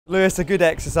Lewis, a good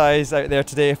exercise out there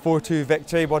today, 4-2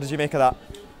 victory. What did you make of that?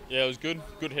 Yeah, it was good.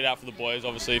 Good hit out for the boys.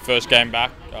 Obviously, first game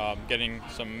back, getting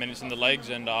some minutes in the legs,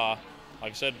 and like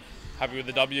I said, happy with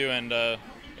the W, and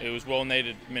it was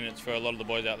well-needed minutes for a lot of the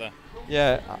boys out there.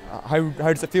 Yeah, how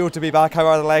does it feel to be back? How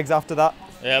are the legs after that?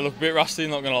 Yeah, look a bit rusty,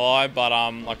 not going to lie, but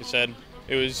like I said,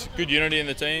 it was good unity in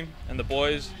the team and the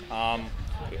boys.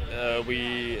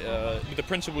 With the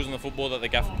principles in the football that the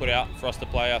gaffer put out for us to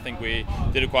play, I think we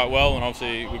did it quite well, and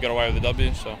obviously we got away with the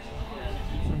W. So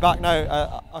back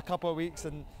now a couple of weeks,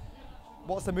 and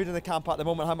what's the mood in the camp at the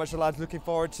moment? How much are the lads looking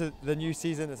forward to the new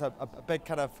season? It's a big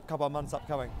kind of couple of months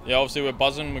upcoming. Yeah, obviously we're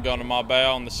buzzing. We're going to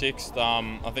Marbella on the 6th.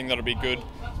 I think that'll be good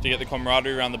to get the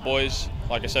camaraderie around the boys.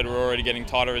 Like I said, we're already getting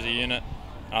tighter as a unit.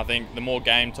 And I think the more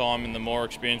game time and the more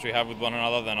experience we have with one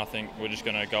another, then I think we're just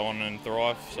going to go on and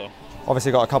thrive. So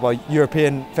obviously got a couple of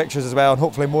European fixtures as well, and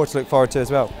hopefully more to look forward to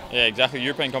as well. Yeah, exactly.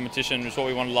 European competition was what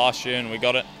we wanted last year, and we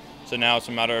got it. So now it's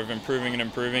a matter of improving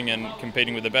and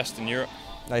competing with the best in Europe.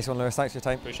 Nice one, Lewis. Thanks for your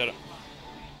time. Appreciate it.